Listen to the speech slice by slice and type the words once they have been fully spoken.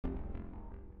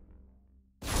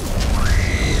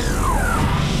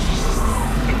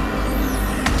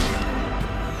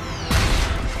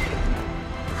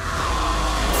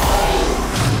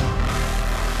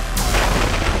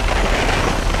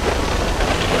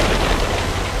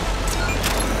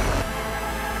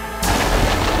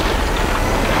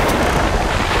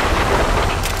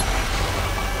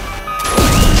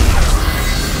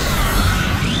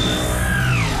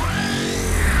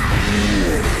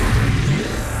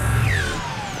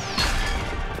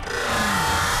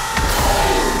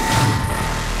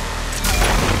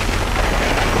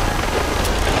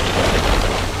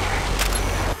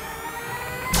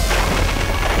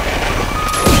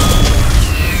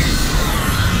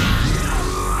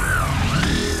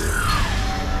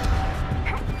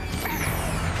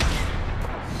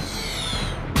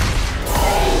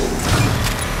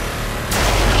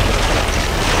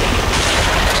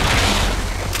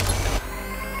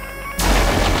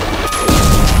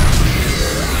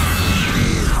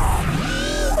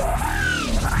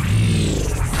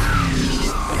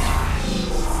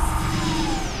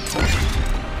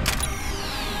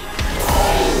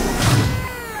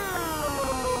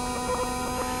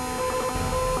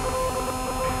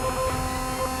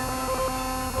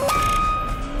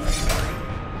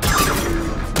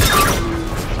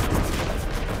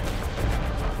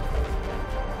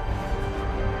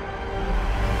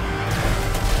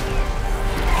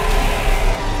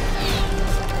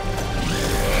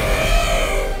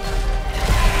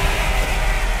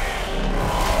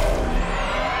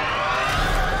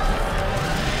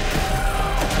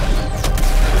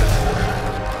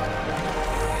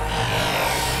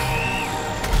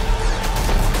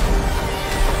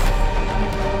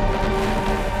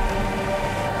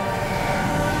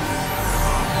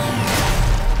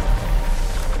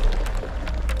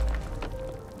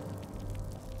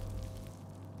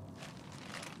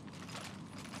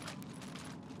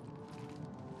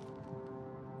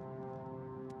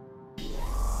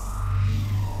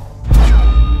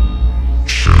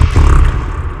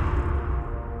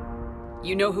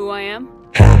You know who I am?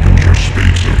 Harbinger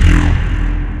speaks of you.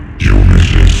 You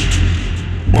resist,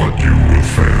 but you will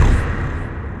fail.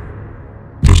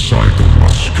 The cycle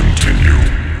must continue.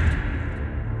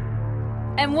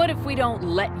 And what if we don't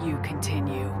let you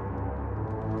continue?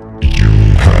 You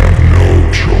have no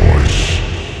choice.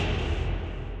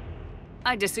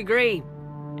 I disagree.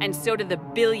 And so do the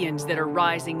billions that are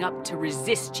rising up to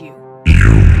resist you.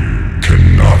 You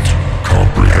cannot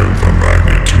comprehend the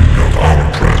magnitude of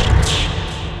our presence.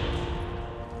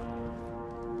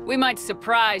 We might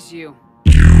surprise you.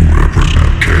 You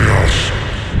represent chaos.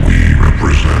 We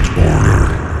represent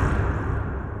order.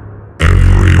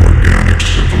 Every organic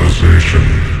civilization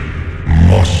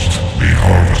must be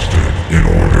harvested in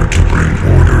order to bring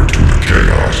order to the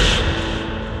chaos.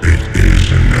 It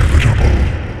is inevitable.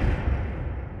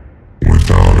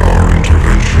 Without our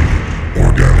intervention,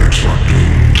 organics are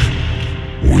doomed.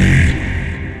 We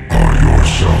are your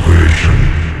salvation.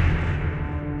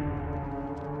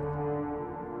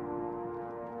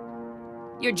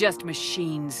 You're just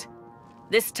machines.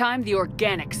 This time, the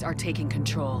organics are taking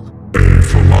control. A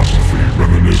philosophy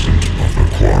reminiscent of the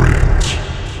Quarians.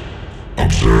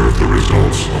 Observe the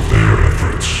results of their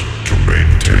efforts to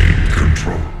maintain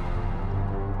control.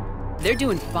 They're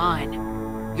doing fine.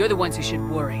 You're the ones who should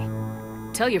worry.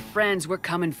 Tell your friends we're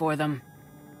coming for them.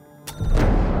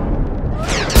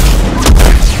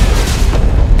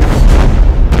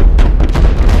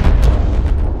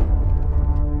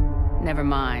 Never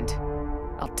mind.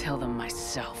 I'll tell them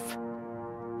myself.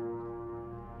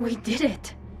 We did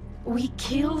it. We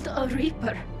killed a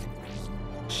Reaper.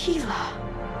 Keela.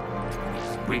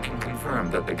 We can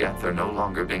confirm that the Geth are no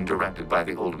longer being directed by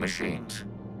the old machines.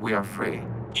 We are free.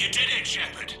 You did it,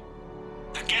 Shepard.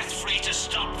 The Geth free to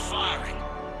stop firing.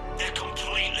 They're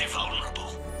completely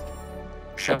vulnerable.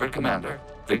 Shepard, Commander,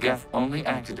 the Geth only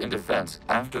acted in defense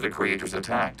after the creators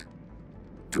attacked.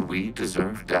 Do we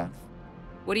deserve death?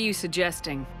 What are you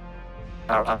suggesting?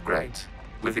 Our upgrades.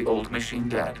 With the old machine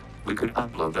dead, we could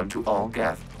upload them to all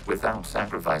Geth without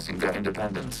sacrificing their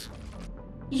independence.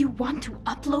 You want to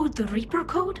upload the Reaper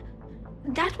code?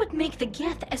 That would make the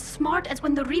Geth as smart as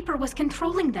when the Reaper was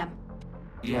controlling them.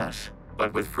 Yes,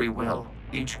 but with free will,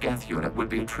 each Geth unit would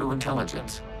be a true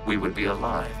intelligence. We would be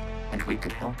alive, and we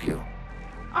could help you.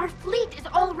 Our fleet is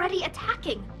already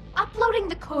attacking. Uploading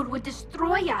the code would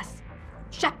destroy us.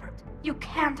 Shepard, you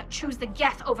can't choose the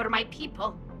Geth over my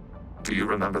people. Do you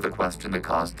remember the question that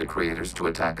caused the creators to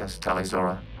attack us,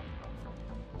 Talizora?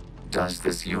 Does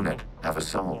this unit have a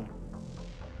soul?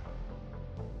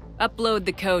 Upload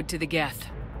the code to the Geth.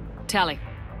 Tally,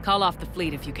 call off the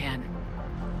fleet if you can.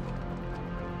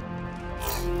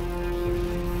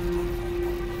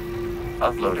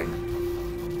 Uploading.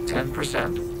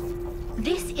 10%.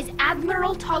 This is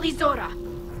Admiral Talizora.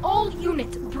 All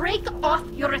units, break off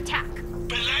your attack.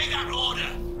 Belay that order.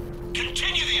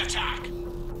 Continue the attack.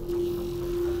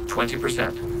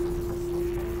 20%.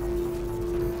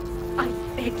 I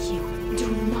beg you, do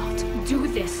not do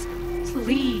this.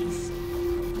 Please.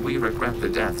 We regret the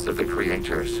deaths of the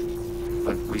creators,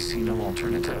 but we see no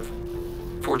alternative.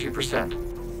 40%.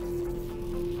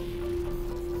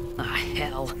 Ah,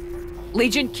 hell.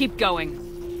 Legion, keep going.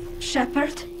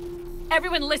 Shepard?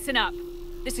 Everyone listen up.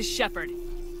 This is Shepard.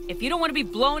 If you don't want to be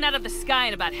blown out of the sky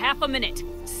in about half a minute,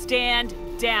 stand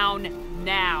down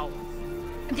now.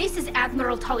 This is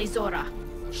Admiral Talizora.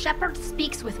 Shepard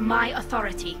speaks with my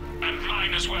authority. And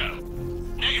mine as well.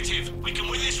 Negative. We can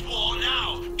win this war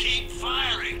now. Keep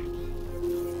firing.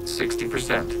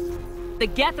 60%. The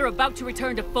Geth are about to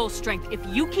return to full strength. If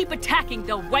you keep attacking,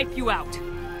 they'll wipe you out.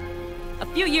 A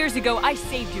few years ago, I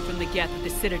saved you from the Geth at the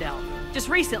Citadel. Just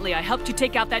recently, I helped you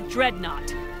take out that dreadnought.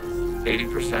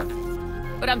 80%.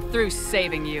 But I'm through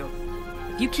saving you.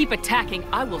 If you keep attacking,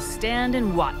 I will stand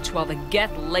and watch while the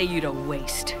Geth lay you to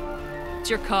waste. It's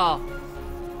your call.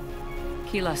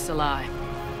 Keela Salai.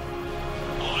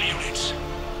 All units,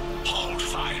 hold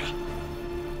fire.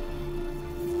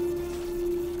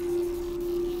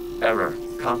 Error.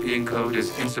 Copying code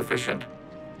is insufficient.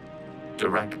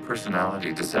 Direct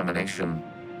personality dissemination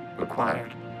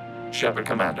required. Shepard,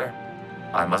 Commander,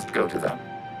 I must go to them.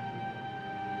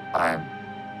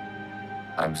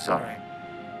 I'm sorry.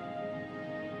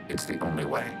 It's the only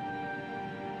way.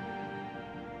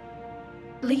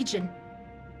 Legion,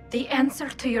 the answer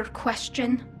to your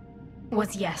question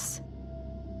was yes.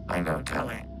 I know,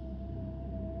 Tally.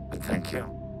 But thank you.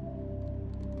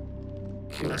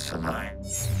 Keela Salai.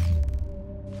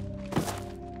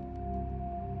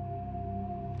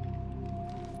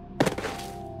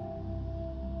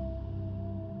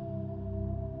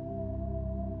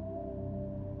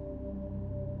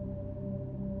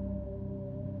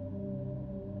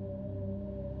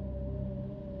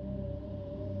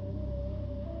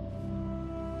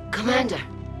 Commander!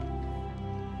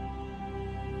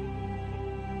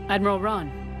 Admiral Ron,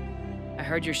 I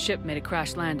heard your ship made a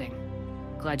crash landing.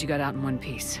 Glad you got out in one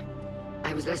piece.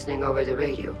 I was listening over the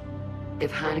radio.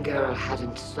 If Hanagar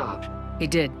hadn't stopped... He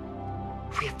did.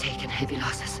 We have taken heavy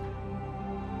losses.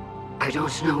 I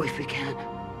don't know if we can.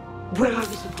 Where are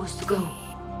we supposed to go?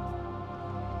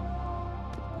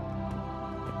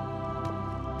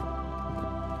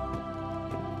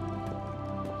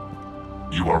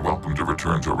 You are welcome to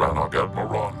return to Rannoch, Admiral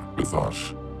Ron, with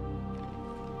us.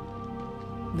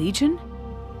 Legion?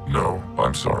 No,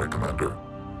 I'm sorry, Commander.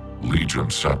 Legion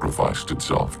sacrificed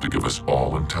itself to give us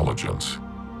all intelligence.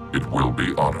 It will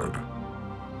be honored.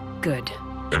 Good.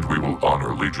 And we will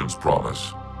honor Legion's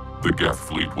promise. The Geth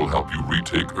fleet will help you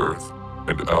retake Earth,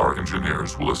 and our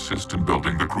engineers will assist in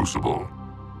building the Crucible.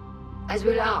 As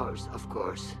will ours, of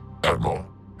course. Admiral,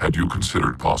 had you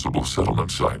considered possible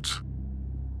settlement sites?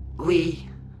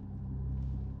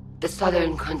 The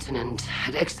southern continent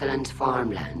had excellent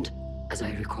farmland, as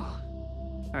I recall.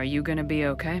 Are you gonna be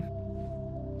okay?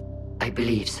 I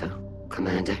believe so,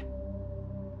 Commander.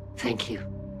 Thank you.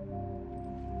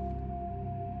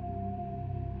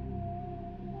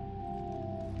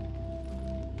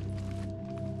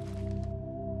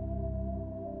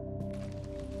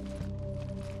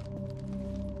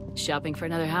 Shopping for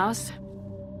another house?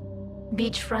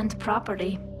 Beachfront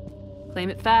property. Claim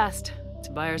it fast. It's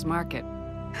a buyer's market.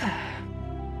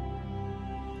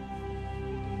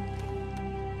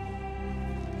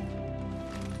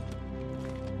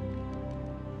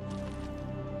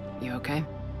 You okay?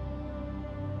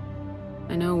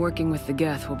 I know working with the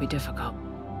Geth will be difficult.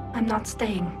 I'm not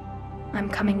staying. I'm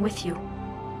coming with you.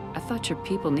 I thought your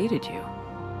people needed you.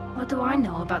 What do I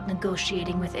know about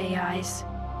negotiating with AIs?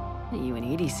 You and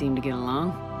Edie seem to get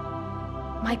along.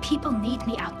 My people need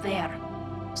me out there.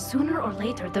 Sooner or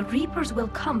later, the Reapers will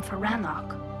come for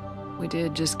Rannoch. We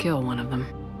did just kill one of them.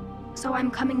 So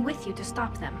I'm coming with you to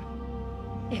stop them.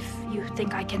 If you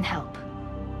think I can help.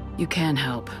 You can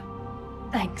help.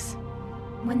 Thanks.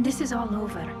 When this is all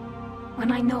over,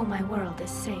 when I know my world is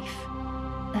safe,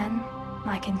 then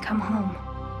I can come home.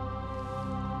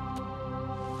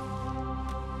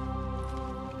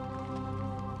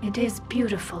 It is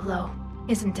beautiful, though,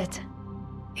 isn't it?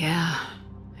 Yeah,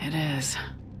 it is.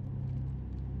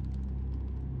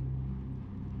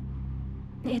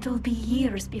 It'll be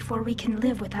years before we can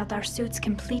live without our suits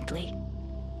completely.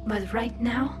 But right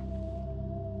now...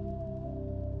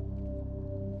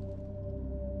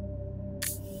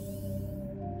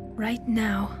 Right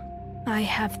now, I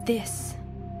have this.